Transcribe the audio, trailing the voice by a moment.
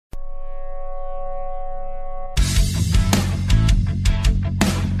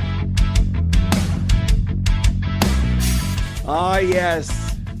Ah,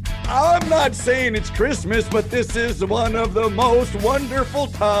 yes. I'm not saying it's Christmas, but this is one of the most wonderful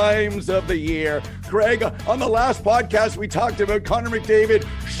times of the year. Craig, on the last podcast, we talked about Connor McDavid.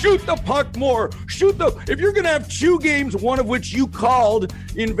 Shoot the puck more. If you're going to have two games, one of which you called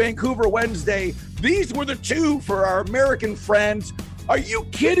in Vancouver Wednesday, these were the two for our American friends. Are you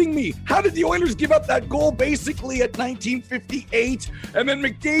kidding me? How did the Oilers give up that goal basically at 1958? And then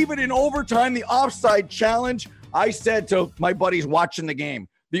McDavid in overtime, the offside challenge. I said to my buddies watching the game,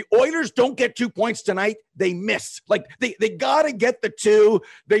 the Oilers don't get 2 points tonight. They miss. Like, they got to get the two.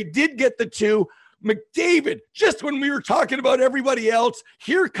 They did get the two. McDavid, just when we were talking about everybody else,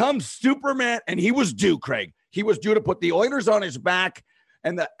 here comes Superman, and he was due, Craig. He was due to put the Oilers on his back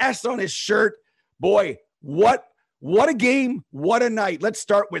and the S on his shirt. Boy, what a game. What a night. Let's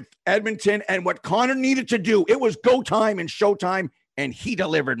start with Edmonton and what Connor needed to do. It was go time and show time, and he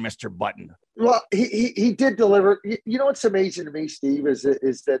delivered, Mr. Button. Well, he did deliver. You know what's amazing to me, Steve, is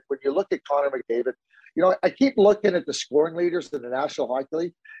that when you look at Connor McDavid, you know, I keep looking at the scoring leaders in the National Hockey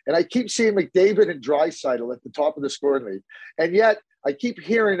League, and I keep seeing McDavid and Draisaitl at the top of the scoring league. And yet I keep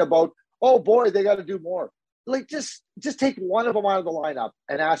hearing about, oh, boy, they got to do more. Like, just take one of them out of the lineup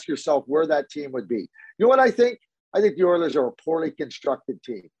and ask yourself where that team would be. You know what I think? I think the Oilers are a poorly constructed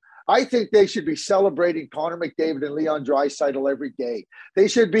team. I think they should be celebrating Connor McDavid and Leon Draisaitl every day. They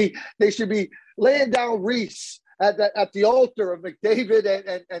should be laying down wreaths at the altar of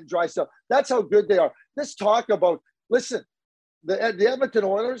McDavid and Draisaitl. That's how good they are. Let's talk about. Listen, the Edmonton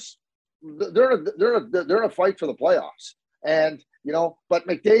Oilers, they're in a fight for the playoffs, and you know. But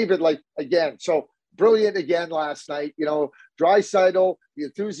McDavid, like again, so brilliant again last night. You know, Draisaitl, the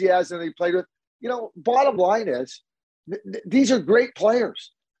enthusiasm he played with. You know, bottom line is these are great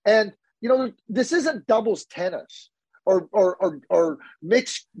players. And, you know, this isn't doubles tennis or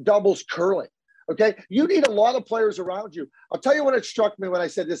mixed doubles curling, okay? You need a lot of players around you. I'll tell you what it struck me when I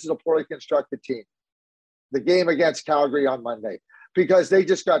said this is a poorly constructed team. The game against Calgary on Monday, because they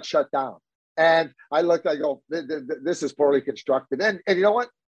just got shut down. And I go, this is poorly constructed. And you know what?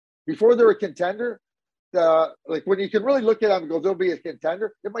 Before they're a contender, like when you can really look at them and go, they'll be a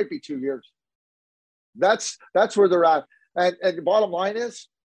contender, it might be 2 years. That's where they're at. And the bottom line is,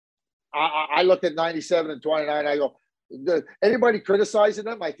 I look at 97 and 29. I go, anybody criticizing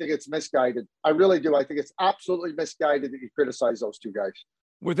them, I think it's misguided. I really do. I think it's absolutely misguided that you criticize those two guys.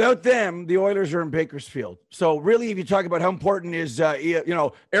 Without them, the Oilers are in Bakersfield. So really, if you talk about how important is, Erik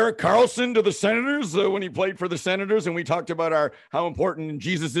Karlsson to the Senators when he played for the Senators, and we talked about how important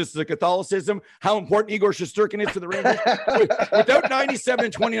Jesus is to Catholicism, how important Igor Shesterkin is to the Rangers. Without 97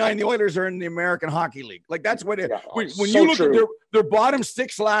 and 29, the Oilers are in the American Hockey League. Like that's what it. Yeah, when so you look true. At their bottom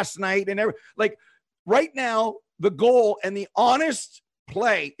six last night, and like right now, the goal and the honest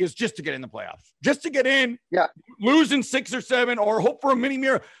play is just to get in the playoffs, just to get in, lose in 6 or 7 or hope for a mini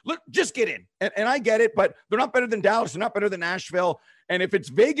mirror. Look, just get in. And I get it, but they're not better than Dallas. They're not better than Nashville. And if it's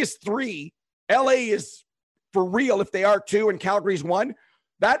Vegas 3, LA is for real. If they are 2 and Calgary's 1,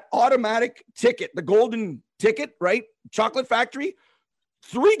 that automatic ticket, the golden ticket, right? Chocolate Factory,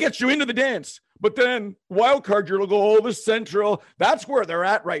 3 gets you into the dance. But then wild card, you'll go, the Central. That's where they're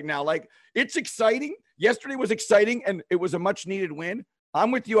at right now. Like, it's exciting. Yesterday was exciting, and it was a much needed win. I'm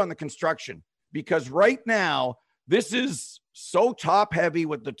with you on the construction because right now this is so top heavy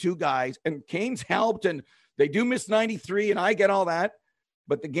with the two guys, and Kane's helped, and they do miss 93, and I get all that.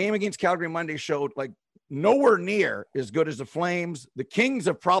 But the game against Calgary Monday showed like nowhere near as good as the Flames. The Kings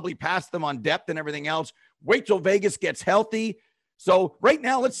have probably passed them on depth and everything else. Wait till Vegas gets healthy. So right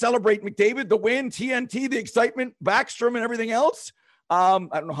now, let's celebrate McDavid, the win, TNT, the excitement, Backstrom, and everything else. I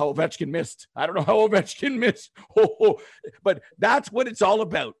don't know how Ovechkin missed. But that's what it's all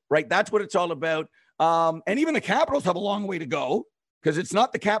about, right? That's what it's all about. And even the Capitals have a long way to go because it's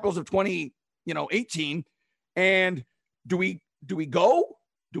not the Capitals of 2018. And do we go?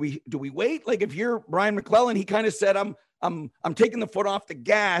 Do we wait? Like if you're Brian McClellan, he kind of said, I'm taking the foot off the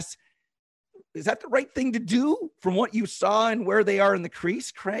gas. Is that the right thing to do from what you saw and where they are in the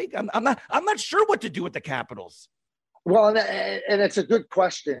crease, Craig? I'm not sure what to do with the Capitals. Well, and it's a good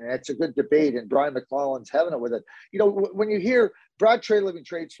question. It's a good debate, and Brian McClellan's having it with it. You know, when you hear Brad Treliving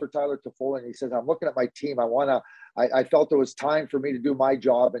trades for Tyler Toffoli, and he says, I'm looking at my team. I felt it was time for me to do my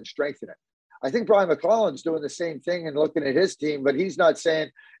job and strengthen it. I think Brian McClellan's doing the same thing and looking at his team, but he's not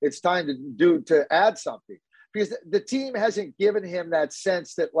saying it's time to add something because the team hasn't given him that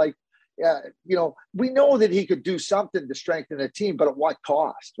sense that like, we know that he could do something to strengthen the team, but at what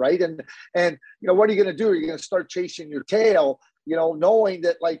cost, right? And what are you going to do? You're going to start chasing your tail, knowing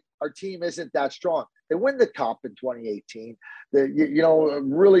that like our team isn't that strong. They win the cup in 2018. A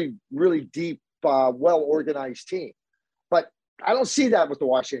really, really deep, well-organized team. But I don't see that with the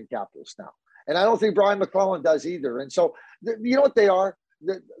Washington Capitals now. And I don't think Brian McClellan does either. And so, you know what they are?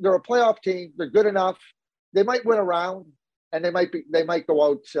 They're a playoff team. They're good enough. They might win a round, and they might go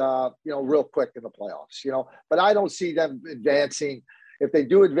out, real quick in the playoffs. But I don't see them advancing. If they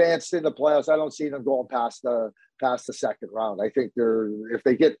do advance in the playoffs, I don't see them going past the second round. I think if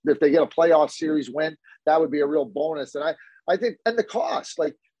they get a playoff series win, that would be a real bonus. And I think, and the cost,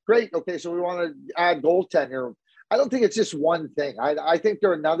 like, great. Okay, so we want to add goaltender. I don't think it's just one thing. I think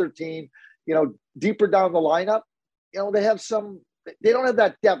they're another team. Deeper down the lineup, they don't have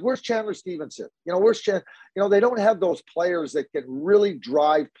that depth. Where's Chandler Stevenson? They don't have those players that can really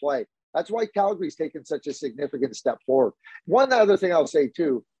drive play. That's why Calgary's taken such a significant step forward. One other thing I'll say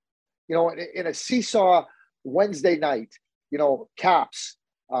too, in a seesaw Wednesday night, Caps,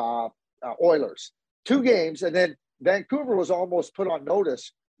 Oilers, 2 games, and then Vancouver was almost put on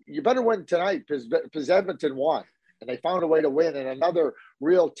notice. You better win tonight because Edmonton won. And they found a way to win in another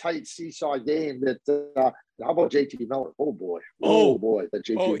real tight seesaw game. That how about JT Miller? Oh boy, that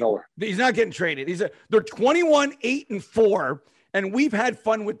JT Miller. He's not getting traded. They're 21-8-4, and we've had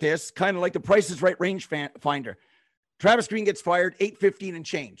fun with this, kind of like the Price is Right range finder. Travis Green gets fired, 8-15 and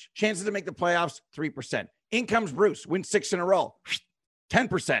change. Chances to make the playoffs, 3%. In comes Bruce, wins 6 in a row,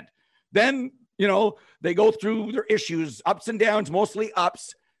 10%. Then they go through their issues, ups and downs, mostly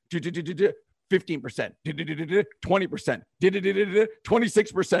ups. 15%, 20%,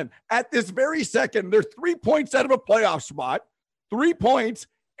 26%. At this very second, they're 3 points out of a playoff spot, 3 points,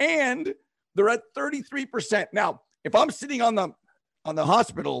 and they're at 33%. Now, if I'm sitting on the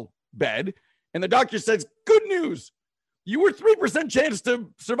hospital bed and the doctor says, good news, you were 3% chance to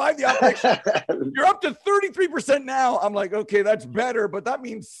survive the operation. You're up to 33% now. I'm like, okay, that's better, but that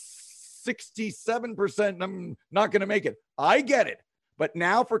means 67% I'm not going to make it. I get it. But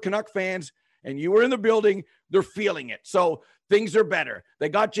now for Canuck fans, and you were in the building, they're feeling it. So things are better. They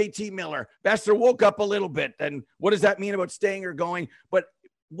got JT Miller. Besser woke up a little bit. And what does that mean about staying or going? But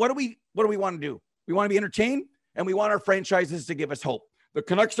what do we want to do? We want to be entertained, and we want our franchises to give us hope. The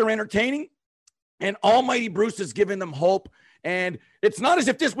Canucks are entertaining, and almighty Bruce has given them hope. And it's not as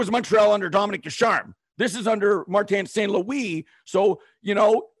if this was Montreal under Dominic Ducharme. This is under Martin St. Louis. So,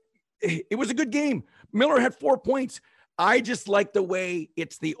 it was a good game. Miller had 4 points. I just like the way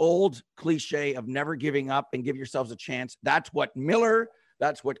it's the old cliche of never giving up and give yourselves a chance. That's what Miller,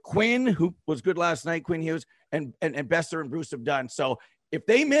 that's what Quinn, who was good last night, Quinn Hughes, and Besser and Bruce have done. So if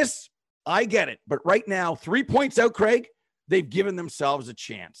they miss, I get it. But right now, 3 points out, Craig, they've given themselves a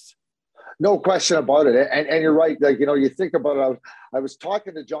chance. No question about it. And you're right. Like, you think about it. I was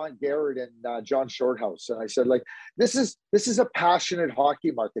talking to John Garrett and John Shorthouse, and I said, like, this is a passionate hockey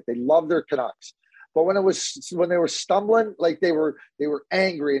market. They love their Canucks. But when they were stumbling, like they were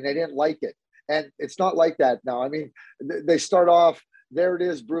angry and they didn't like it. And it's not like that now. I mean, they start off, there it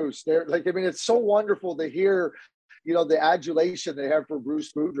is, Bruce. It's so wonderful to hear, the adulation they have for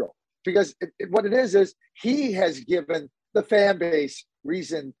Bruce Boudreau, because what it is he has given the fan base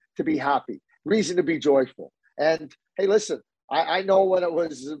reason to be happy, reason to be joyful. And hey, listen, I know when it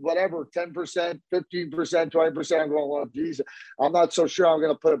was whatever, 10%, 15%, 20%, I'm going, well, geez, I'm not so sure I'm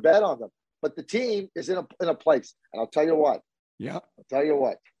going to put a bet on them. But the team is in a place. And I'll tell you what. Yeah. I'll tell you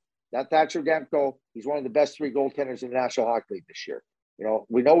what. That Thatcher Demko, he's one of the best 3 goaltenders in the National Hockey League this year.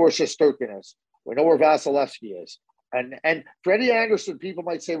 We know where Shesterkin is. We know where Vasilevsky is. And Freddie Anderson, people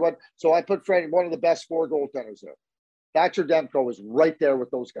might say, what? So I put Freddie, one of the best 4 goaltenders there. Thatcher Demko is right there with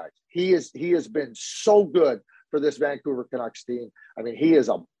those guys. He has been so good for this Vancouver Canucks team. I mean, he is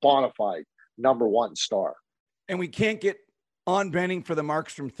a bona fide number 1 star. And we can't get on Benning for the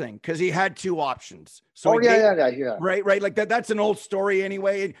Markstrom thing because he had 2 options. So yeah. Right. Like that's an old story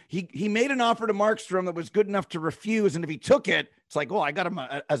anyway. He made an offer to Markstrom that was good enough to refuse, and if he took it, it's like, oh, I got him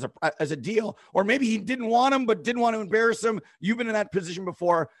as a deal. Or maybe he didn't want him, but didn't want to embarrass him. You've been in that position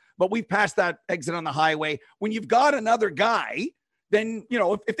before, but we've passed that exit on the highway. When you've got another guy, then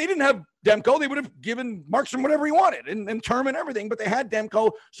if they didn't have Demko, they would have given Markstrom whatever he wanted and term and everything. But they had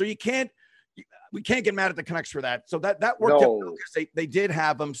Demko, so we can't get mad at the Canucks for that. So that worked out because they did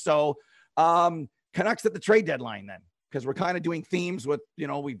have them. So Canucks at the trade deadline then, because we're kind of doing themes with,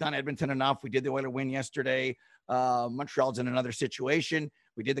 we've done Edmonton enough. We did the Oilers win yesterday. Montreal's in another situation.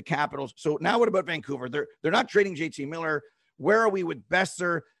 We did the Capitals. So now what about Vancouver? They're not trading JT Miller. Where are we with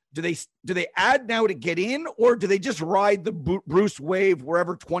Besser? Do they add now to get in, or do they just ride the Bruce wave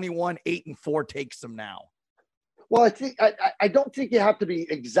wherever 21-8-4 takes them now? Well, I don't think you have to be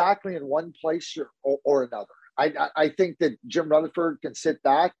exactly in one place or another. I think that Jim Rutherford can sit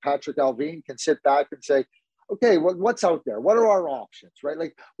back, Patrick Alvin can sit back and say, okay, what's out there? What are our options, right?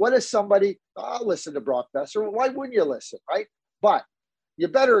 Like, what is somebody, I'll listen to Brock Besser. Why wouldn't you listen, right? But you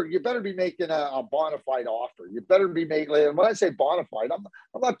better be making a bona fide offer. You better be making, and when I say bona fide,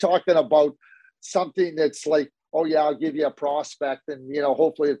 I'm not talking about something that's like, oh yeah, I'll give you a prospect and,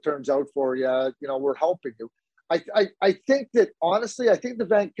 hopefully it turns out for you, we're helping you. I think that, honestly, I think the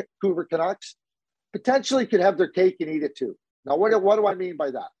Vancouver Canucks potentially could have their cake and eat it too. Now, what do I mean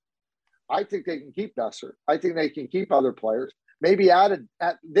by that? I think they can keep Besser. I think they can keep other players. Maybe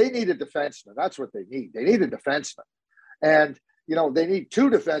they need a defenseman. That's what they need. They need a defenseman. And, they need two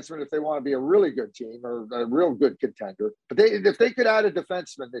defensemen if they want to be a really good team or a real good contender. But if they could add a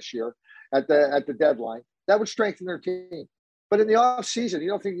defenseman this year at the deadline, that would strengthen their team. But in the offseason, you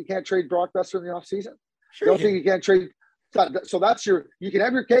don't think you can't trade Brock Besser in the offseason? Sure. You don't think you can't trade? So that's you can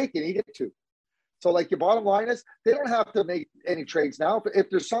have your cake and eat it too. So like your bottom line is they don't have to make any trades now. If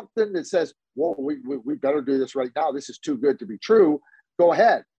there's something that says, whoa, we better do this right now, this is too good to be true, go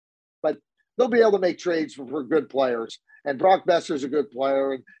ahead. But they'll be able to make trades for good players. And Brock Besser's a good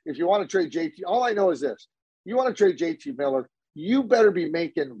player. And if you want to trade JT, all I know is this. You want to trade JT Miller, you better be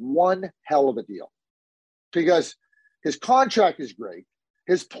making one hell of a deal. Because his contract is great.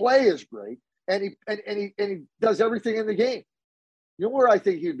 His play is great. And he does everything in the game. You know where I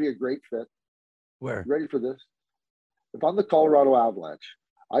think he'd be a great fit? Where? Ready for this? If I'm the Colorado Avalanche,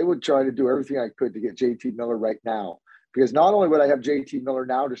 I would try to do everything I could to get JT Miller right now. Because not only would I have JT Miller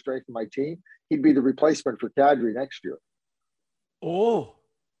now to strengthen my team, he'd be the replacement for Kadri next year. Oh,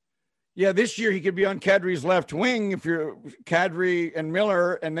 yeah. This year he could be on Kadri's left wing if you're Kadri and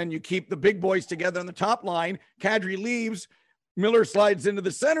Miller, and then you keep the big boys together on the top line. Kadri leaves, Miller slides into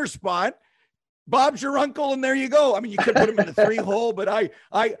the center spot. Bob's your uncle, and there you go. I mean, you could put him in the 3-hole, but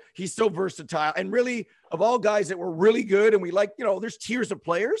he's so versatile. And really, of all guys that were really good, and we like, there's tiers of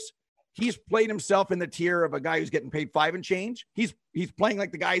players. He's played himself in the tier of a guy who's getting paid 5 and change. He's playing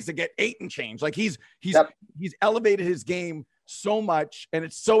like the guys that get 8 and change. Like he's elevated his game so much, and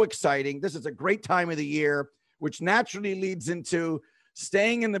it's so exciting. This is a great time of the year, which naturally leads into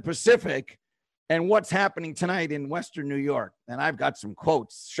staying in the Pacific and what's happening tonight in Western New York. And I've got some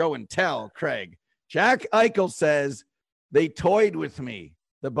quotes, show and tell, Craig. Jack Eichel says, they toyed with me,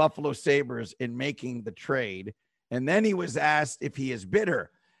 the Buffalo Sabres, in making the trade. And then he was asked if he is bitter.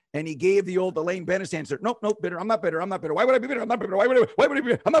 And he gave the old Elaine Bennis answer. Nope, bitter. I'm not bitter. Why would I be bitter? I'm not bitter. Why would I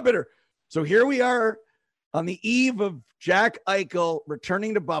be? I'm not bitter. So here we are on the eve of Jack Eichel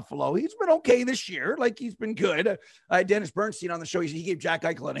returning to Buffalo. He's been okay this year. Like, he's been good. I had Dennis Bernstein on the show. He gave Jack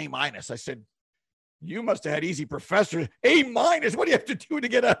Eichel an A-. I said, you must have had easy professor. A-. What do you have to do to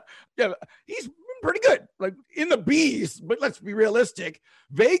get a? Yeah, he's pretty good, like in the B's. But let's be realistic.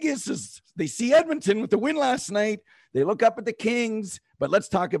 Vegas they see Edmonton with the win last night. They look up at the Kings. But let's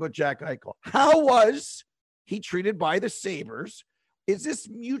talk about Jack Eichel. How was he treated by the Sabres? Is this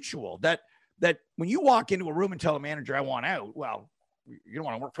mutual? That when you walk into a room and tell a manager, I want out, well, you don't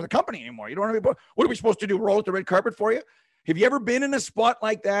want to work for the company anymore. You don't want to be. What are we supposed to do? Roll out the red carpet for you? Have you ever been in a spot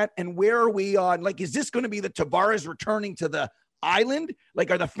like that? And where are we on? Like, is this going to be the Tavares returning to the island?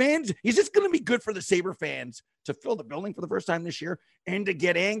 Like, are the fans? Is this going to be good for the Sabre fans to fill the building for the first time this year and to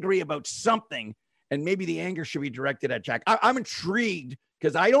get angry about something? And maybe the anger should be directed at Jack. I'm intrigued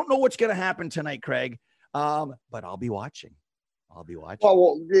because I don't know what's going to happen tonight, Craig. But I'll be watching.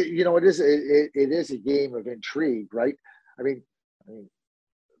 Well, it is a game of intrigue, right? I mean,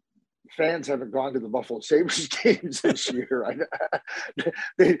 fans haven't gone to the Buffalo Sabres games this year.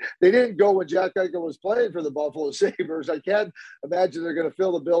 They didn't go when Jack Eichel was playing for the Buffalo Sabres. I can't imagine they're going to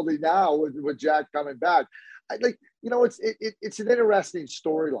fill the building now with Jack coming back. It's an interesting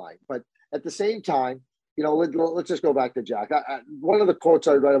storyline, but at the same time, let's just go back to Jack. One of the quotes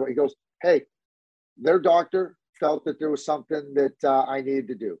I read about, he goes, hey, their doctor felt that there was something that I needed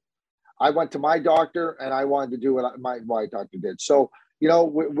to do. I went to my doctor and I wanted to do what my doctor did. So, we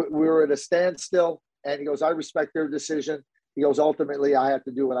were at a standstill, and he goes, I respect their decision. He goes, ultimately, I have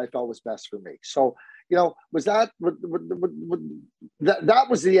to do what I felt was best for me. So, was that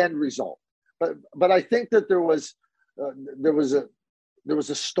was the end result. But I think that there was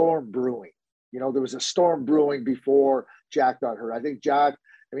a storm brewing. There was a storm brewing before Jack got hurt. I think Jack,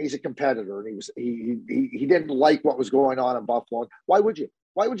 he's a competitor, and he didn't like what was going on in Buffalo. Why would you?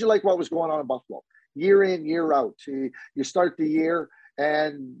 Why would you like what was going on in Buffalo? Year in, year out. You start the year,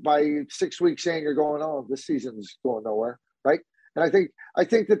 and by 6 weeks in, you're going, oh, this season's going nowhere, right? And I think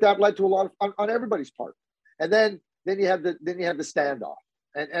that led to a lot of on everybody's part. And then you have the standoff,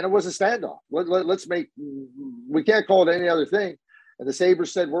 and it was a standoff. We can't call it any other thing. And the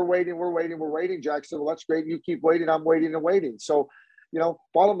Sabres said, we're waiting. Jack said, well, that's great. You keep waiting. I'm waiting and waiting. So,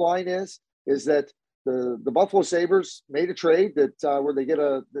 bottom line is that the Buffalo Sabres made a trade that where they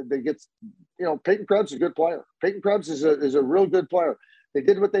get Peyton Krebs is a good player. Peyton Krebs is a real good player. They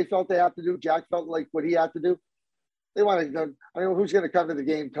did what they felt they have to do. Jack felt like what he had to do. They want to. I mean, who's going to come to the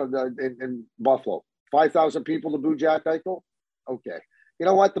game in Buffalo? 5,000 people to boo Jack Eichel? Okay. You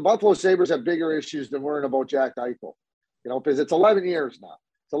know what? The Buffalo Sabres have bigger issues than worrying about Jack Eichel. You know, because it's 11 years now.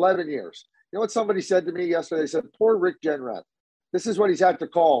 It's 11 years. You know what somebody said to me yesterday? They said, poor Rick Jenrette. This is what he's had to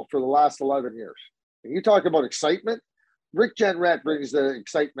call for the last 11 years. And you talk about excitement. Rick Jenrette brings the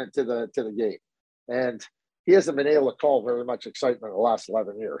excitement to the game. And he hasn't been able to call very much excitement in the last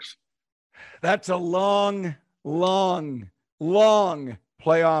 11 years. That's a long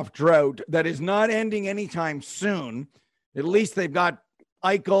playoff drought that is not ending anytime soon. At least they've got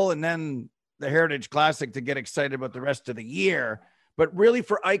Eichel and then the Heritage Classic to get excited about the rest of the year. But really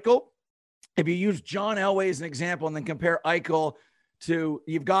for Eichel, if you use John Elway as an example and then compare Eichel to,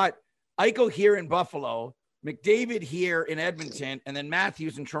 you've got Eichel here in Buffalo, McDavid here in Edmonton, and then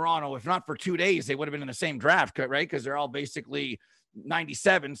Matthews in Toronto. If not for 2 days, they would have been in the same draft, right? Because they're all basically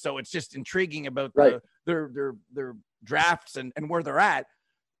 97. So it's just intriguing about their drafts and where they're at.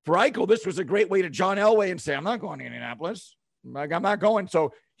 For Eichel, this was a great way to John Elway and say, I'm not going to Indianapolis. I'm not going.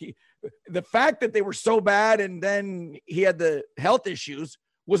 So the fact that they were so bad and then he had the health issues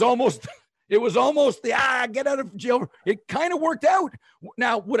was almost the get out of jail. It kind of worked out.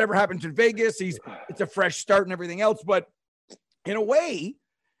 Now, whatever happens in Vegas, it's a fresh start and everything else. But in a way,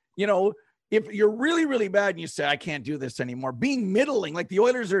 you know, if you're really, really bad and you say, I can't do this anymore, being middling, like the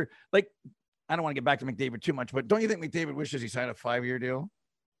Oilers are like, I don't want to get back to McDavid too much, but don't you think McDavid wishes he signed a 5-year deal?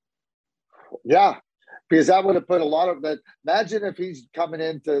 Yeah, because that would have put a lot of that. Imagine if he's coming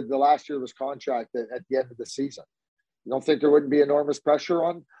into the last year of his contract at the end of the season. You don't think there wouldn't be enormous pressure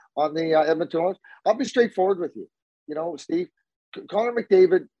on the Edmonton Oilers? I'll be straightforward with you. You know, Steve, Connor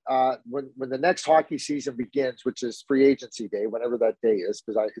McDavid, when the next hockey season begins, which is free agency day, whenever that day is,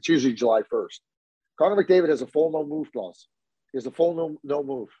 because it's usually July 1st, Connor McDavid has a full no move clause. He has a full no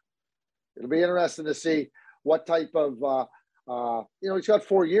move. It'll be interesting to see what type of he's got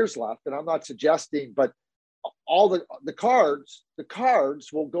 4 years left, and I'm not suggesting, but all the cards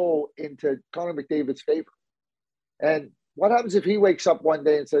will go into Connor McDavid's favor. And what happens if he wakes up one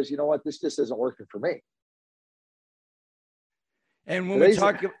day and says, you know what, this just isn't working for me? And when we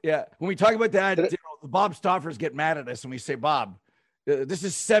talk about that, the Bob Stoffers get mad at us and we say, Bob, this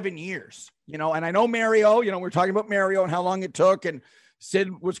is 7 years, you know, and I know Mario, you know, we're talking about Mario and how long it took, and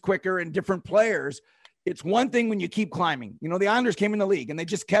Sid was quicker and different players. It's one thing when you keep climbing. You know, the Islanders came in the league and they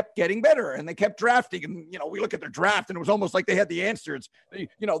just kept getting better and they kept drafting. And, you know, we look at their draft and it was almost like they had the answers. They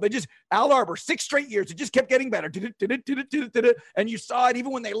just, Al Arbor, 6 straight years, it just kept getting better. And you saw it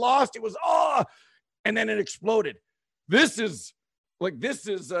even when they lost, it was, and then it exploded. This is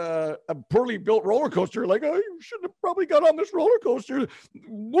a poorly built roller coaster. Like, oh, you should have probably got on this roller coaster.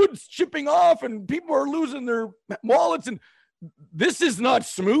 Wood's chipping off and people are losing their wallets, and this is not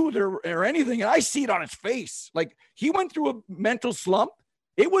smooth or anything. And I see it on his face. Like, he went through a mental slump.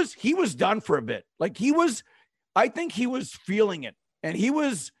 He was done for a bit. Like, I think he was feeling it. And he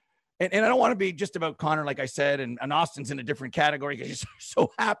was, and I don't want to be just about Connor, like I said, and Austin's in a different category because he's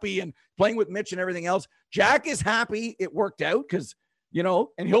so happy and playing with Mitch and everything else. Jack is happy it worked out because, you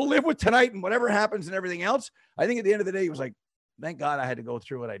know, and he'll live with tonight and whatever happens and everything else. I think at the end of the day, he was like, thank God I had to go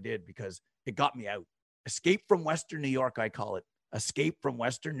through what I did because it got me out. Escape from Western New York, I call it. Escape from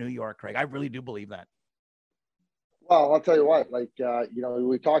Western New York, Craig. I really do believe that. Well, I'll tell you what,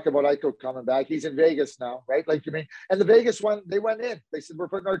 we talk about Eichel coming back. He's in Vegas now, right? And the Vegas one, they went in. They said, we're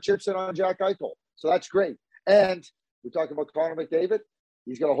putting our chips in on Jack Eichel. So that's great. And we talk about Connor McDavid.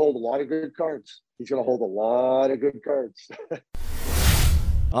 He's going to hold a lot of good cards.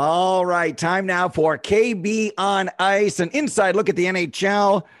 All right, time now for KB on Ice, an inside look at the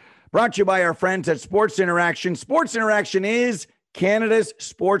NHL. Brought to you by our friends at Sports Interaction. Sports Interaction is Canada's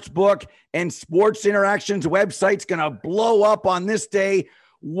sports book, and Sports Interaction's website's going to blow up on this day.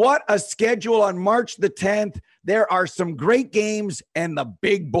 What a schedule on March the 10th. There are some great games, and the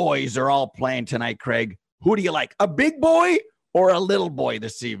big boys are all playing tonight, Craig. Who do you like, a big boy or a little boy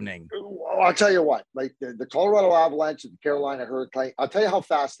this evening? I'll tell you what, like the Colorado Avalanche and the Carolina Hurricane, I'll tell you how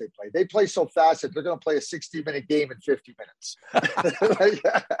fast they play. They play so fast that they're going to play a 60-minute game in 50 minutes.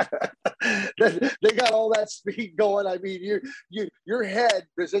 They got all that speed going. I mean, your head,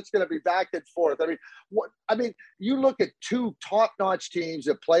 because it's going to be back and forth. I mean, you look at 2 top-notch teams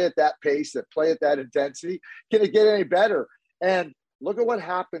that play at that pace, that play at that intensity. Can it get any better? And look at what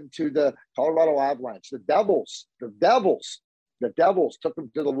happened to the Colorado Avalanche. The Devils took them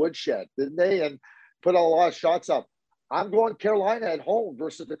to the woodshed, didn't they? And put a lot of shots up. I'm going Carolina at home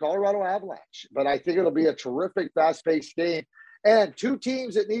versus the Colorado Avalanche, but I think it'll be a terrific, fast-paced game. And two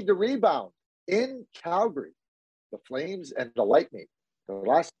teams that need to rebound in Calgary, the Flames and the Lightning. The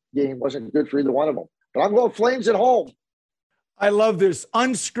last game wasn't good for either one of them, but I'm going Flames at home. I love this.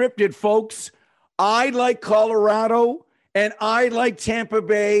 Unscripted, folks. I like Colorado and I like Tampa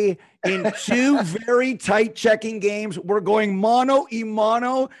Bay in two very tight checking games. We're going mano y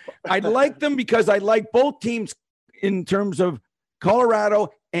mano. I like them because I like both teams in terms of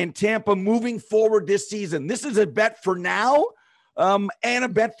Colorado and Tampa moving forward this season. This is a bet for now and a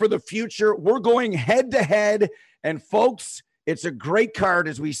bet for the future. We're going head to head. And folks, it's a great card,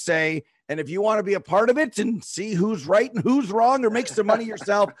 as we say. And if you want to be a part of it and see who's right and who's wrong or make some money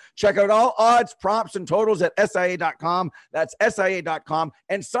yourself, check out all odds, props, and totals at SIA.com. That's SIA.com.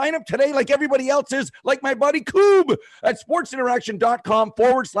 And sign up today like everybody else is, like my buddy Coob at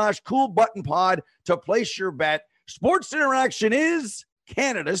sportsinteraction.com/cool button pod to place your bet. Sports Interaction is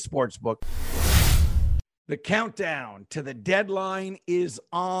Canada's sportsbook. The countdown to the deadline is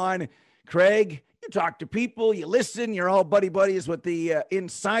on. Craig, you talk to people, you listen, you're all buddies with the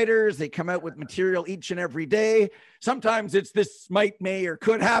insiders. They come out with material each and every day. Sometimes it's this might, may, or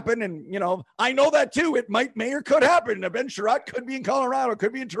could happen. And, you know, I know that too. It might, may, or could happen. Ben Sherratt could be in Colorado,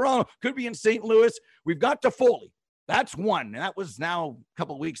 could be in Toronto, could be in St. Louis. We've got Toffoli. That's one. And that was now a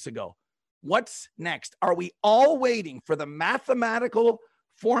couple of weeks ago. What's next? Are we all waiting for the mathematical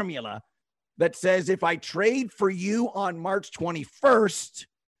formula that says if I trade for you on March 21st,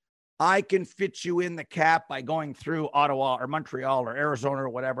 I can fit you in the cap by going through Ottawa or Montreal or Arizona or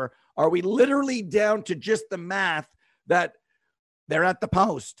whatever? Are we literally down to just the math that they're at the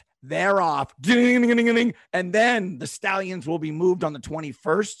post, they're off, ding, ding, ding, ding, and then the Stallions will be moved on the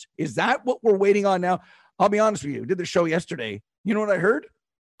 21st? Is that what we're waiting on now? I'll be honest with you. I did the show yesterday. You know what I heard?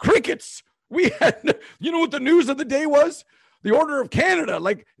 Crickets. We had, you know what the news of the day was? The Order of Canada.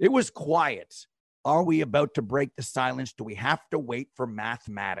 Like, it was quiet. Are we about to break the silence? Do we have to wait for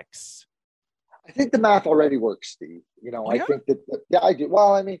mathematics? I think the math already works, Steve. You know, I think that, yeah, I do.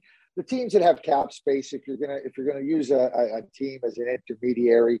 Well, I mean, the teams that have cap space, if you're gonna use a team as an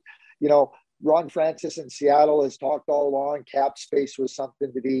intermediary, you know, Ron Francis in Seattle has talked all along. Cap space was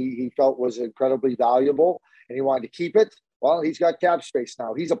something that he felt was incredibly valuable, and he wanted to keep it. Well, he's got cap space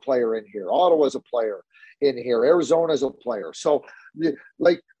now. He's a player in here. Ottawa's a player in here. Arizona's a player. So,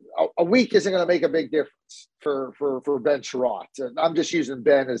 like, a week isn't going to make a big difference for Ben Sherratt. I'm just using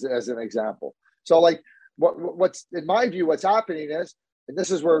Ben as an example. So, like, what's in my view, what's happening is, and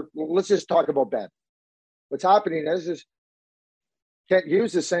this is where, let's just talk about Ben. What's happening is Kent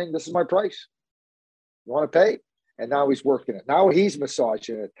Hughes is saying, this is my price. You want to pay? And now he's working it. Now he's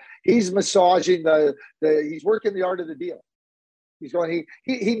massaging it. He's massaging he's working the art of the deal. He's going,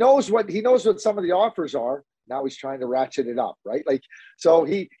 he knows what some of the offers are. Now he's trying to ratchet it up, right? Like, so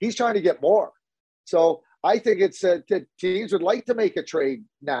he's trying to get more. So I think it's that teams would like to make a trade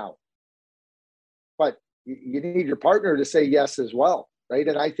now, but you need your partner to say yes as well, right?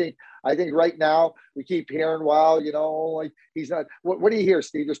 And I think right now we keep hearing, well, you know, like he's not. What do you hear,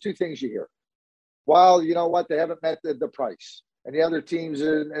 Steve? There's two things you hear. Well, you know what? They haven't met the price. And the other teams,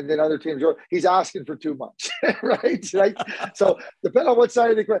 and then other teams, he's asking for too much, right? So depending on what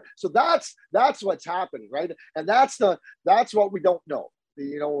side of the equation. So that's what's happening, right? And that's what we don't know.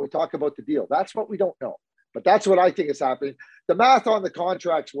 You know, when we talk about the deal, that's what we don't know. But that's what I think is happening. The math on the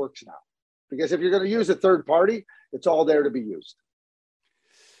contracts works now, because if you're going to use a third party, it's all there to be used.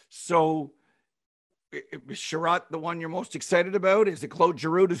 So, is Sherratt the one you're most excited about? Is it Claude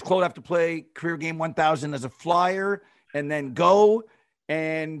Giroux? Does Claude have to play career game 1,000 as a flyer and then go?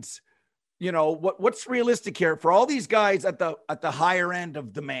 And, you know, what's realistic here for all these guys at the higher end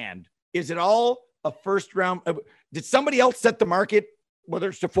of demand? Is it all a first round? Did somebody else set the market, whether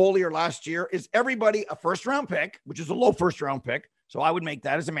it's Toffoli or last year? Is everybody a first round pick, which is a low first round pick? So I would make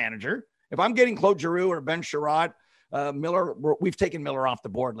that as a manager. If I'm getting Claude Giroux or Ben Sherratt, Miller, we've taken Miller off the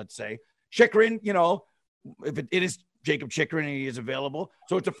board, let's say. Chychrun, you know, if it is Jacob Chychrun and he is available.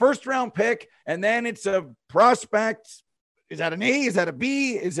 So it's a first round pick, and then it's a prospect. Is that an A? Is that a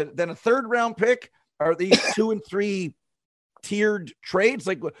B? Is it then a third round pick? Are these 2 and 3 tiered trades?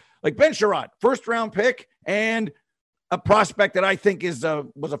 Like Ben Sherratt, first round pick and a prospect that I think was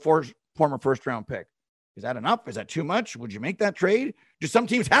a former first round pick. Is that enough? Is that too much? Would you make that trade? Do some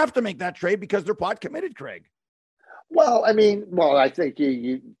teams have to make that trade because they're pot committed, Craig? Well, I mean, I think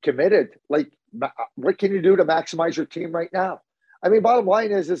you committed. Like, what can you do to maximize your team right now? I mean, bottom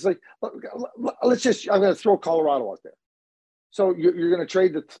line is like, I'm going to throw Colorado out there. So you're going to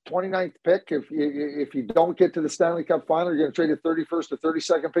trade the 29th pick if you don't get to the Stanley Cup final. You're going to trade the 31st or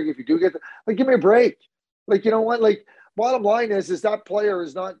 32nd pick if you do get like, give me a break. Like, you know what? Like, bottom line is that player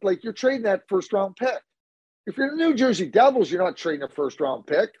is not like you're trading that first round pick. If you're the New Jersey Devils, you're not trading a first round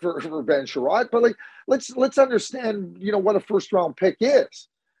pick for Ben Sherratt. But like, let's understand, what a first round pick is.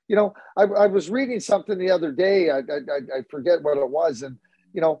 I was reading something the other day. I forget what it was, and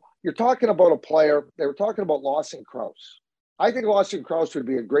you're talking about a player. They were talking about Lawson Krause. I think Lawson Krause would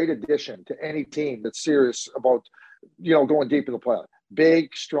be a great addition to any team that's serious about going deep in the playoffs.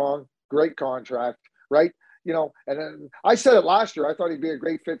 Big, strong, great contract, right? And then I said it last year. I thought he'd be a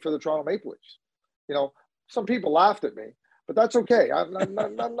great fit for the Toronto Maple Leafs. Some people laughed at me, but that's okay.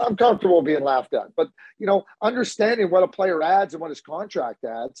 I'm comfortable being laughed at. But, understanding what a player adds and what his contract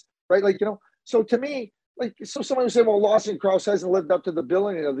adds, right? So to me, so somebody would say, well, Lawson Krause hasn't lived up to the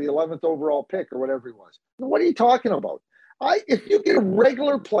billing of the 11th overall pick or whatever he was. What are you talking about? If you get a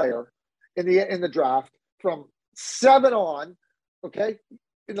regular player in the draft from 7 on, okay,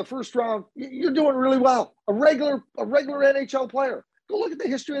 in the first round, you're doing really well. A regular NHL player. Go look at the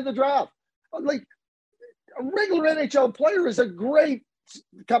history of the draft. A regular NHL player is a great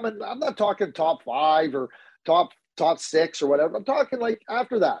coming. I'm not talking top 5 or top 6 or whatever. I'm talking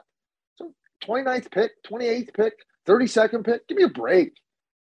after that. So 29th pick, 28th pick, 32nd pick. Give me a break.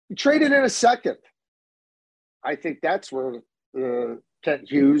 You traded in a second. I think that's where Kent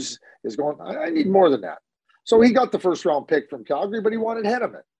Hughes is going. I need more than that. So he got the first round pick from Calgary, but he wanted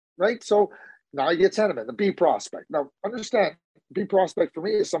Henneman, right? So now he gets Henneman, the B prospect. Now understand, B prospect for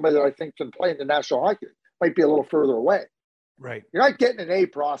me is somebody that I think can play in the National Hockey League. Might be a little further away. Right. You're not getting an A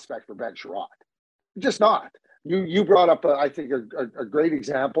prospect for Ben Sherratt. You're just not. You brought up, I think, a great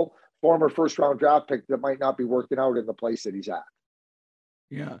example, former first-round draft pick that might not be working out in the place that he's at.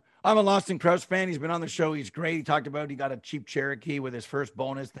 Yeah. I'm a Lawson Krause fan. He's been on the show. He's great. He talked about he got a cheap Cherokee with his first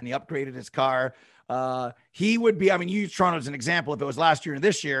bonus. Then he upgraded his car. He would be, you use Toronto as an example. If it was last year and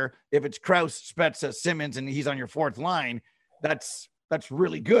this year, if it's Krause, Spezza, Simmons, and he's on your fourth line, that's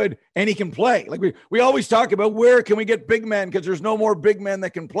really good. And he can play. We always talk about where can we get big men because there's no more big men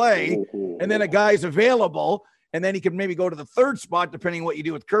that can play. And then a guy's available. And then he can maybe go to the third spot, depending on what you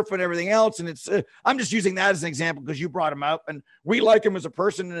do with Kerfoot and everything else. And it's, I'm just using that as an example because you brought him up and we like him as a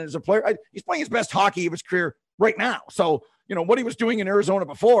person and as a player. He's playing his best hockey of his career right now. So, what he was doing in Arizona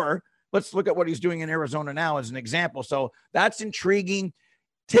before, let's look at what he's doing in Arizona now as an example. So that's intriguing.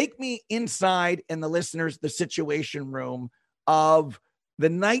 Take me inside and the listeners, the situation room of the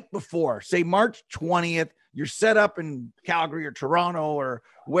night before, say March 20th, you're set up in Calgary or Toronto or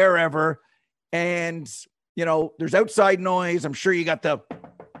wherever. And there's outside noise. I'm sure you got the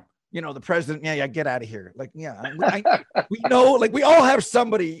president. Yeah, get out of here. We know, we all have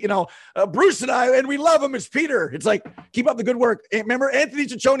somebody, Bruce and I, and we love him. It's Peter. It's keep up the good work. Remember Anthony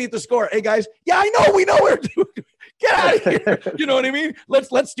Ciccione at the score. Hey guys. Yeah, I know. We know where to get out of here. You know what I mean?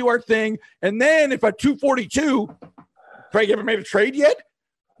 Let's do our thing. And then if at 2:42, Craig, you ever made a trade yet?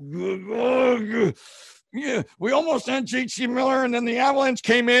 Yeah, we almost had JT Miller, and then the Avalanche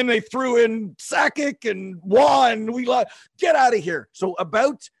came in. They threw in Sakic and won. Get out of here. So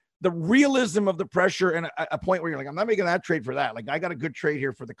about the realism of the pressure and a point where you're I'm not making that trade for that. I got a good trade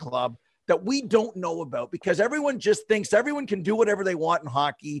here for the club that we don't know about because everyone just thinks everyone can do whatever they want in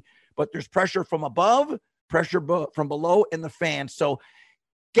hockey, but there's pressure from above, pressure from below, and the fans. So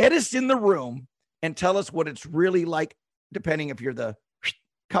get us in the room and tell us what it's really like, depending if you're the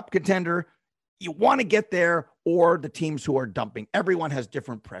cup contender, you want to get there, or the teams who are dumping. Everyone has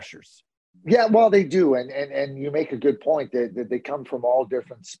different pressures. Yeah, well, they do, and you make a good point that they come from all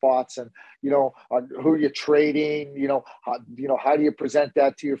different spots, and who you're trading, how do you present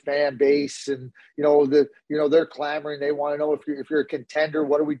that to your fan base, and they're clamoring, they want to know if you're a contender,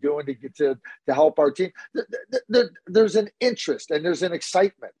 what are we doing to get to help our team? There's an interest and there's an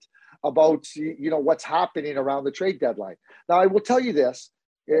excitement about what's happening around the trade deadline. Now, I will tell you this.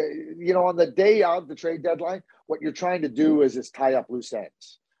 On the day of the trade deadline, what you're trying to do is tie up loose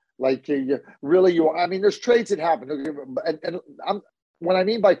ends. There's trades that happen. And what I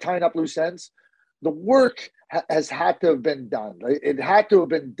mean by tying up loose ends, the work has had to have been done. It had to have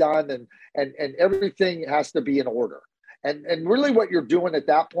been done, and everything has to be in order. And really what you're doing at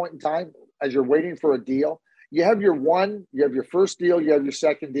that point in time, as you're waiting for a deal, you have your first deal, you have your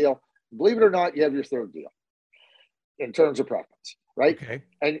second deal. Believe it or not, you have your third deal in terms of preference. Right. Okay.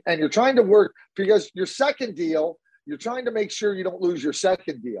 And you're trying to work because your second deal, you're trying to make sure you don't lose your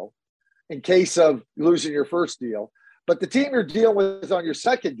second deal in case of losing your first deal. But the team you're dealing with on your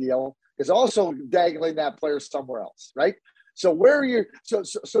second deal is also dangling that player somewhere else. Right. So where are you? So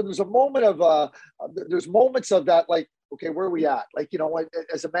there's a moment of there's moments of that, okay, where are we at?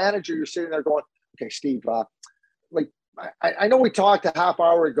 As a manager, you're sitting there going, okay, Steve, I know we talked a half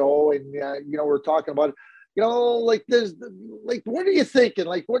hour ago and, we're talking about like there's like, what are you thinking?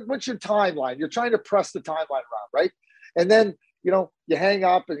 Like, what's your timeline? You're trying to press the timeline around, right? And then, you hang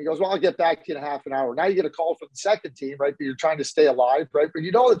up and he goes, well, I'll get back to you in half an hour. Now you get a call from the second team, right? But you're trying to stay alive, right? But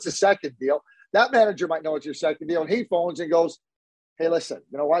it's a second deal. That manager might know it's your second deal. And he phones and goes, hey, listen,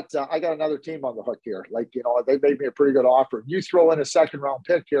 you know what? I got another team on the hook here. Like, they made me a pretty good offer. You throw in a second round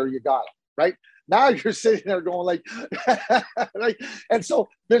pick here, you got it, right? Now you're sitting there going like, and so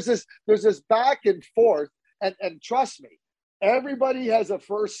there's this back and forth. And trust me, everybody has a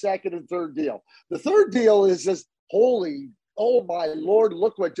first, second, and third deal. The third deal is just oh my Lord,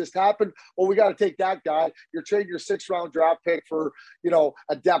 look what just happened. Well, we got to take that guy. You're trading your 6th-round draft pick for,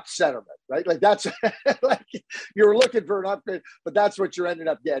 a depth centerman, right? Like that's like you're looking for an upgrade, but that's what you're ending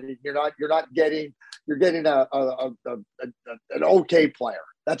up getting. You're getting an okay player.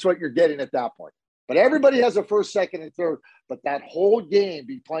 That's what you're getting at that point. But everybody has a first, second, and third. But that whole game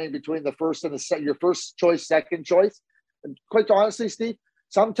be playing between the first and your first choice, second choice. And quite honestly, Steve,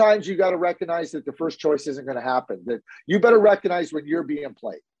 sometimes you got to recognize that the first choice isn't going to happen. That you better recognize when you're being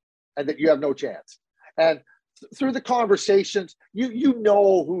played, and that you have no chance. And through the conversations, you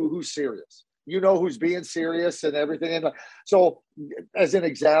know who's serious. You know who's being serious and everything. And so, as an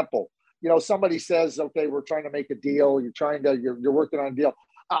example, somebody says, "Okay, we're trying to make a deal. You're working on a deal."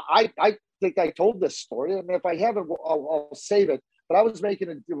 I think I told this story, and if I haven't, I'll save it. But I was making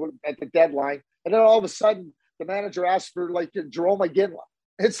it at the deadline, and then all of a sudden, the manager asked for like Jerome McGinley.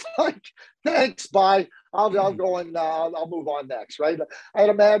 It's like, thanks, bye. I'll go and I'll move on next, right? I had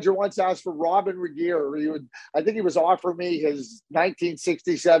a manager once asked for Robin Regier. I think he was offering me his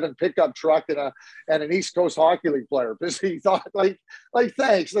 1967 pickup truck and an East Coast Hockey League player because he thought like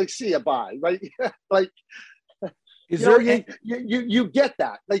thanks, like see you, bye, right? Like. You get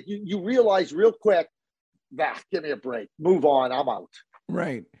that. Like you realize real quick, give me a break. Move on. I'm out.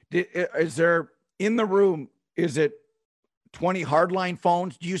 Right. Is there in the room, is it 20 hardline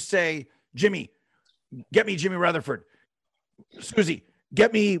phones? Do you say, Jimmy, get me Jimmy Rutherford. Susie,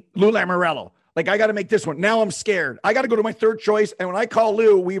 get me Lou Lamoriello. Like, I got to make this one. Now I'm scared. I got to go to my third choice. And when I call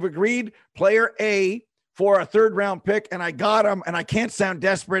Lou, we've agreed player A for a 3rd-round pick, and I got him, and I can't sound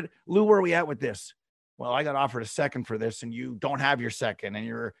desperate. Lou, where are we at with this? Well, I got offered a second for this, and you don't have your second,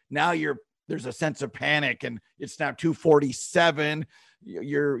 and there's a sense of panic, and it's now 247.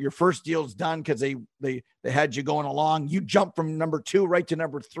 Your first deal's done because they had you going along. You jump from number 2 right to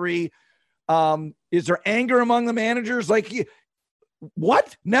number 3. Is there anger among the managers? Like,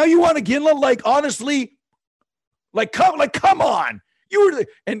 what? Now you want to Ginla? Like, honestly, come on. You were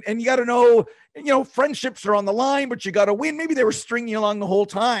and you got to know, friendships are on the line, but you got to win. Maybe they were stringing you along the whole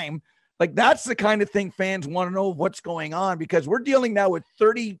time. Like, that's the kind of thing fans want to know what's going on, because we're dealing now with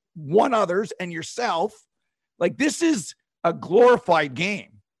 31 others and yourself. Like, this is a glorified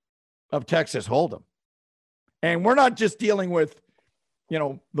game of Texas Hold'em. And we're not just dealing with,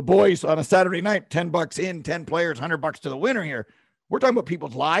 the boys on a Saturday night, $10 in, 10 players, $100 to the winner here. We're talking about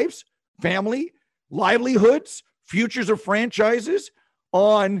people's lives, family, livelihoods, futures of franchises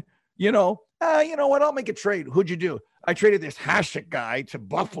on, you know what? I'll make a trade. Who'd you do? I traded this Hasek guy to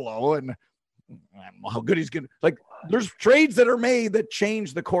Buffalo, and I don't know how good he's going to. Like, there's trades that are made that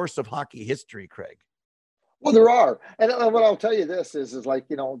change the course of hockey history, Craig. Well, there are. And what I'll tell you this is like,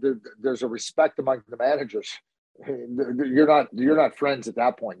 there's a respect among the managers. You're not friends at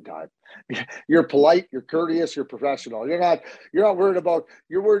that point in time. You're polite, you're courteous, you're professional. You're not worried about,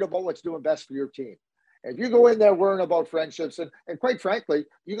 you're worried about what's doing best for your team. If you go in there worrying about friendships, and quite frankly,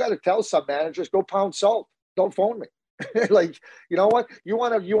 you got to tell some managers, go pound salt. Don't phone me. Like, you know what? You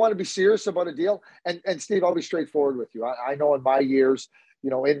want to be serious about a deal. And Steve, I'll be straightforward with you. I know in my years,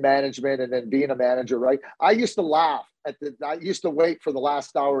 in management and then being a manager, right? I used to laugh I used to wait for the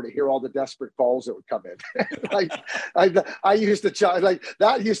last hour to hear all the desperate calls that would come in. Like, I used to like,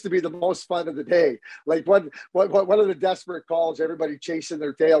 that used to be the most fun of the day. Like, what are the desperate calls? Everybody chasing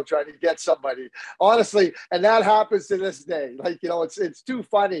their tail, trying to get somebody, honestly. And that happens to this day. Like, it's too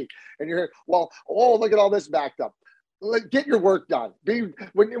funny. And you're, look at all this backed up. Get your work done.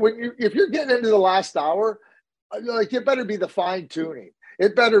 If you're getting into the last hour, like, it better be the fine tuning.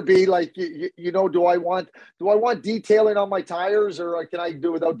 It better be like, do I want detailing on my tires, or can I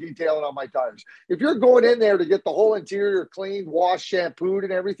do without detailing on my tires? If you're going in there to get the whole interior cleaned, washed, shampooed,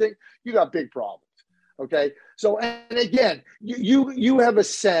 and everything, you got big problems. Okay. So, and again, you have a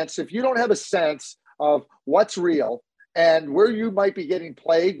sense. If you don't have a sense of what's real and where you might be getting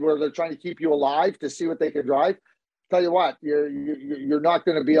played, where they're trying to keep you alive to see what they can drive, tell you what, you're not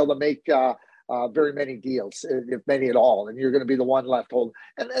going to be able to make very many deals, if many at all, and you're going to be the one left holding.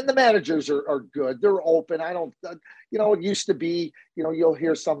 And the managers are good. They're open. I don't, it used to be, you'll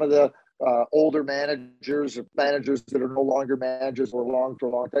hear some of the older managers or managers that are no longer managers or long for a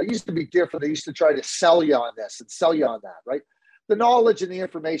long time. It used to be different. They used to try to sell you on this and sell you on that, right? The knowledge and the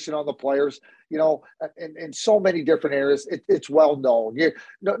information on the players, in so many different areas, it's well known.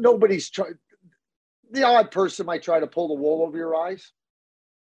 Nobody's trying. The odd person might try to pull the wool over your eyes.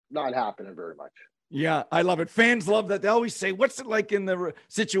 Not happening very much. Yeah, I love it. Fans love that. They always say, what's it like in the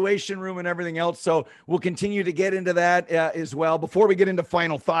situation room and everything else? So we'll continue to get into that as well. Before we get into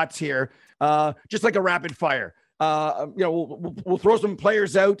final thoughts here, just like a rapid fire, we'll throw some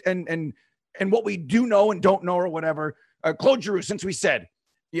players out and what we do know and don't know or whatever. Claude Giroux, since we said,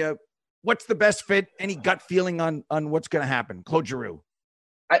 what's the best fit? Any gut feeling on what's going to happen? Claude Giroux.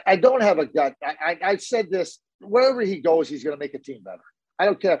 I don't have a gut. I said this, wherever he goes, he's going to make a team better. I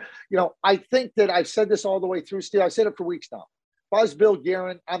don't care. I think that I've said this all the way through, Steve. I've said it for weeks now. If I was Bill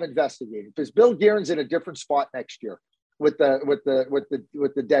Guerin, I'm investigating because Bill Guerin's in a different spot next year with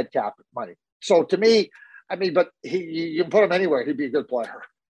the dead cap money. So to me, but you can put him anywhere. He'd be a good player.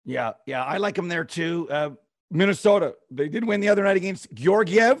 Yeah. I like him there too. Minnesota, they did win the other night against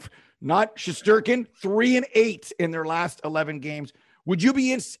Georgiev, not Shesterkin, 3-8 in their last 11 games. Would you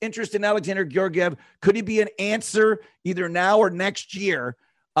be interested in Alexander Georgiev? Could he be an answer either now or next year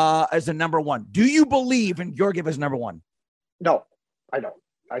as a number one? Do you believe in Georgiev as number one? No, I don't.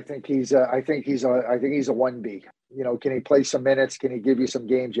 I think he's a 1B. Can he play some minutes? Can he give you some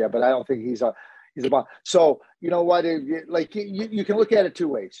games? Yeah, but I don't think he's a bomb. So you know what? You can look at it two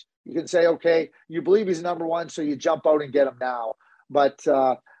ways. You can say, okay, you believe he's number one, so you jump out and get him now. But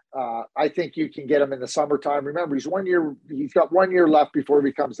I think you can get him in the summertime. Remember, he's got 1 year left before he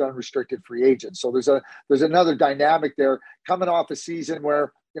becomes an unrestricted free agent. So there's another dynamic there coming off a season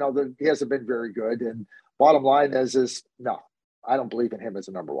where, he hasn't been very good. And bottom line is no, I don't believe in him as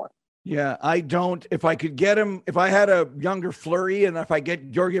a number one. Yeah, I don't. If I could get him, if I had a younger Fleury and if I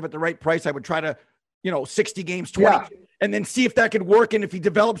get Georgiev at the right price, I would try to, 60 games, 20, and then see if that could work. And if he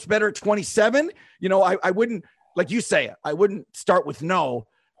develops better at 27, I wouldn't, like you say, I wouldn't start with no.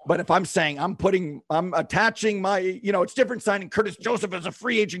 But if I'm saying I'm attaching my, it's different signing Curtis Joseph as a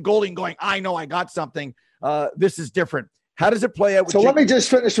free agent goalie and going, I know I got something. This is different. How does it play out? Let me just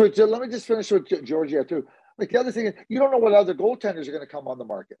finish with Georgia too. Like the other thing is, you don't know what other goaltenders are going to come on the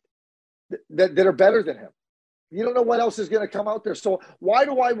market that are better than him. You don't know what else is going to come out there. So why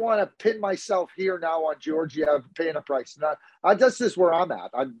do I want to pin myself here now on Georgiev paying a price? That's just where I'm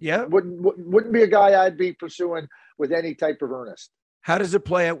at. Wouldn't be a guy I'd be pursuing with any type of earnest. How does it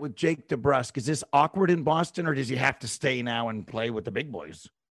play out with Jake DeBrusk? Is this awkward in Boston, or does he have to stay now and play with the big boys?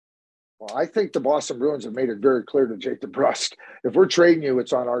 Well, I think the Boston Bruins have made it very clear to Jake DeBrusk, if we're trading you,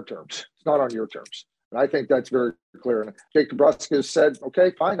 it's on our terms. It's not on your terms. And I think that's very clear. And Jake DeBrusk has said,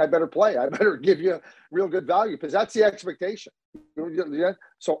 okay, fine, I better play. I better give you real good value because that's the expectation.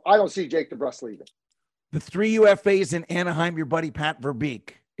 So I don't see Jake DeBrusk leaving. The 3 UFAs in Anaheim, your buddy Pat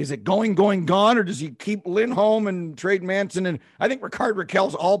Verbeek. Is it going, gone, or does he keep Lindholm and trade Manson? And I think Rickard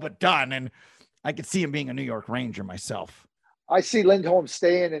Rakell's all but done. And I could see him being a New York Ranger myself. I see Lindholm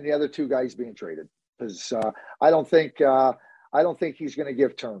staying and the other two guys being traded because I don't think he's going to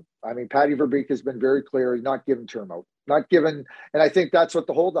give term. I mean, Patty Verbeek has been very clear. He's not giving term out, not given. And I think that's what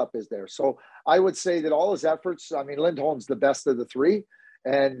the holdup is there. So I would say that all his efforts, I mean, Lindholm's the best of the three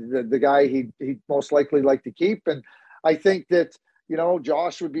and the guy he'd most likely like to keep. And I think that,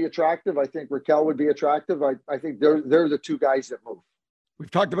 Josh would be attractive. I think Rakell would be attractive. I think they're the two guys that move.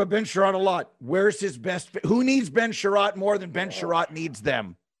 We've talked about Ben Sherratt a lot. Where's his best fit? Who needs Ben Sherratt more than Ben Sherratt needs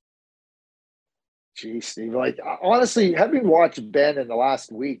them? Geez, Steve, honestly, having watched Ben in the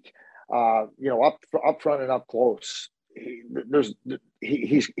last week, up front and up close,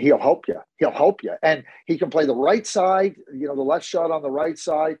 he'll help you. He'll help you. And he can play the right side, the left shot on the right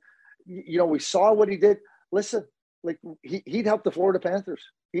side. We saw what he did. Listen, he'd help the Florida Panthers.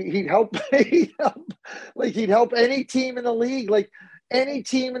 He'd help any team in the league, any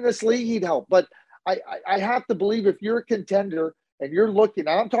team in this league, he'd help. But I have to believe if you're a contender and you're looking,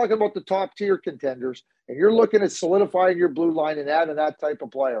 now I'm talking about the top tier contenders, and you're looking at solidifying your blue line and adding that type of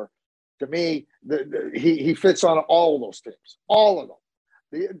player, to me, he fits on all of those teams, all of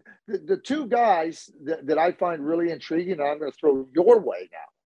them. The two guys that I find really intriguing, and I'm going to throw your way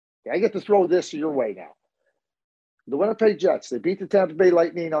now. I get to throw this your way now. The Winnipeg Jets, they beat the Tampa Bay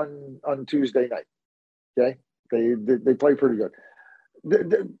Lightning on Tuesday night. Okay? They play pretty good.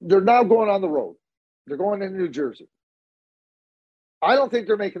 They're now going on the road. They're going into New Jersey. I don't think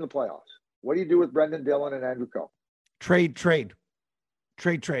they're making the playoffs. What do you do with Brendan Dillon and Andrew Kopp? Trade.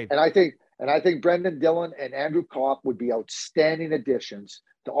 And I think Brendan Dillon and Andrew Kopp would be outstanding additions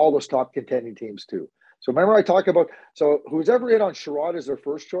to all those top contending teams too. So remember I talk about, so who's ever in on Sherratt as their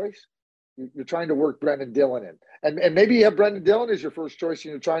first choice, you're trying to work Brendan Dillon in, and maybe you have Brendan Dillon as your first choice,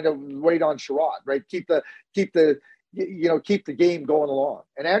 and you're trying to wait on Sherrod, right? Keep the game going along.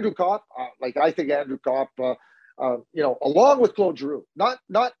 And Andrew Kopp, I think Andrew Kopp, along with Claude Giroux, not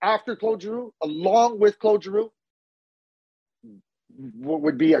after Claude Giroux, along with Claude Giroux,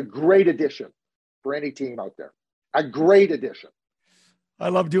 would be a great addition for any team out there. A great addition. I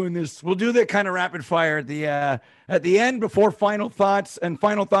love doing this. We'll do that kind of rapid fire at the end before final thoughts. And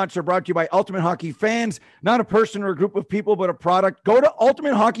final thoughts are brought to you by Ultimate Hockey Fans, not a person or a group of people, but a product. Go to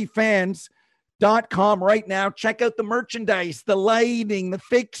ultimatehockeyfans.com right now. Check out the merchandise, the lighting, the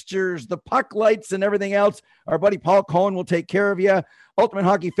fixtures, the puck lights, and everything else. Our buddy Paul Cohen will take care of you.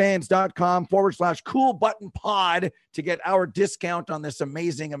 ultimatehockeyfans.com/cool button pod to get our discount on this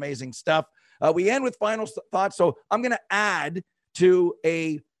amazing, amazing stuff. We end with final thoughts. So I'm going to add to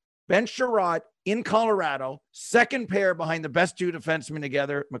a Ben Sherratt in Colorado, second pair behind the best two defensemen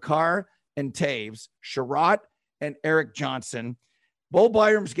together, Makar and Taves, Sherratt and Eric Johnson. Bo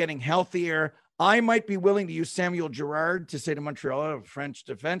Byram's getting healthier. I might be willing to use Samuel Girard to say to Montreal, a French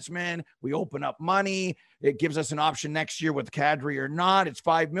defenseman. We open up money. It gives us an option next year with Kadri or not. It's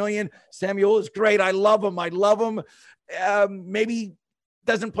 $5 million. Samuel is great. I love him. Maybe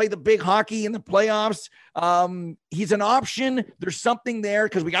doesn't play the big hockey in the playoffs. He's an option. There's something there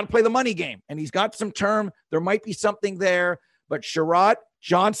because we got to play the money game, and he's got some term. There might be something there, but Sherratt,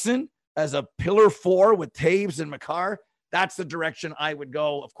 Johnson as a pillar 4 with Taves and Makar, that's the direction I would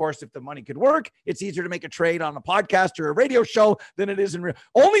go. Of course, if the money could work, it's easier to make a trade on a podcast or a radio show than it is in real.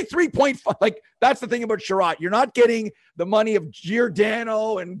 Only 3.5. That's the thing about Sherratt. You're not getting the money of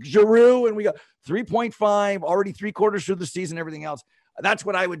Giordano and Giroux, and we got 3.5 already 3/4 through the season, everything else. That's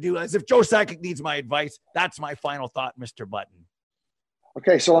what I would do. As if Joe Sakic needs my advice. That's my final thought, Mr. Button.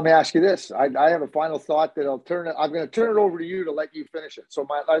 Okay, so let me ask you this. I have a final thought that I'm going to turn it over to you to let you finish it. So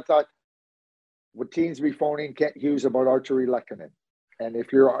I thought, would teams be phoning Kent Hughes about Arturi Lehkonen? And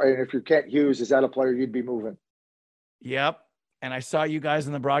if you're Kent Hughes, is that a player you'd be moving? Yep. And I saw you guys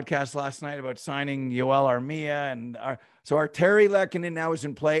in the broadcast last night about signing Yoel Armia. And so Arturi Lehkonen now is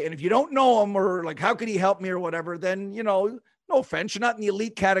in play. And if you don't know him or how could he help me or whatever, then, no offense, you're not in the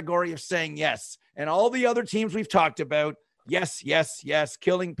elite category of saying yes. And all the other teams we've talked about, yes,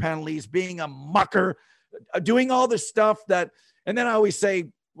 killing penalties, being a mucker, doing all this stuff and then I always say,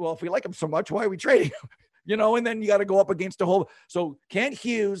 well, if we like him so much, why are we trading him? And then you got to go up against a whole. So Kent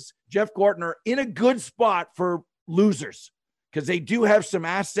Hughes, Jeff Gorton are in a good spot for losers because they do have some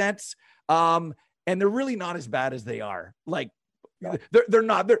assets. And they're really not as bad as they are. They're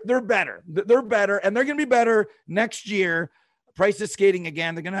not, they're better. They're better. And they're going to be better next year. Price is skating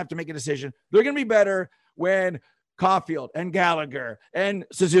again. They're going to have to make a decision. They're going to be better when Caulfield and Gallagher and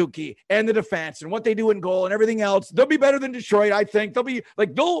Suzuki and the defense and what they do in goal and everything else. They'll be better than Detroit, I think.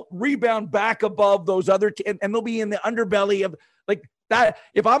 They'll rebound back above those other and they'll be in the underbelly of that.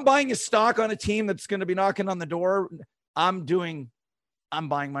 If I'm buying a stock on a team that's going to be knocking on the door, I'm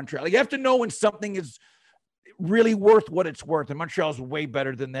buying Montreal. You have to know when something is really worth what it's worth. And Montreal's way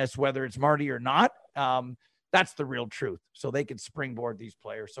better than this, whether it's Marty or not. That's the real truth. So they can springboard these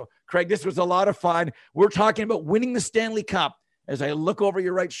players. So, Craig, this was a lot of fun. We're talking about winning the Stanley Cup as I look over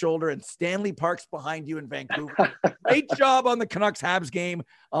your right shoulder and Stanley Park's behind you in Vancouver. Great job on the Canucks Habs game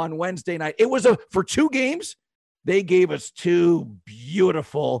on Wednesday night. It was for 2 games. They gave us 2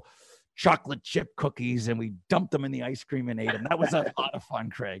 beautiful chocolate chip cookies and we dumped them in the ice cream and ate them. That was a lot of fun,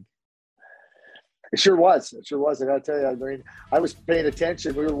 Craig. It sure was. I gotta tell you. I was paying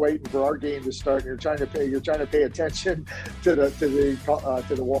attention. We were waiting for our game to start. And you're trying to pay attention to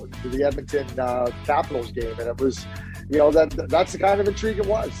the Edmonton Capitals game, and it was, that's the kind of intrigue it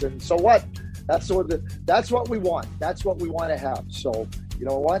was. And so what? That's what we want. That's what we want to have. So you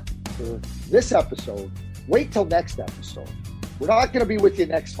know what? For this episode, wait till next episode. We're not going to be with you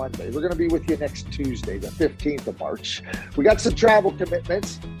next Monday. We're going to be with you next Tuesday, the 15th of March. We got some travel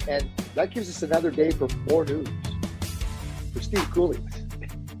commitments, and that gives us another day for more news. For Steve Cooley,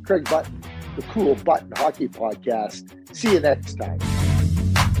 Craig Button, the Cool Button Hockey Podcast. See you next time.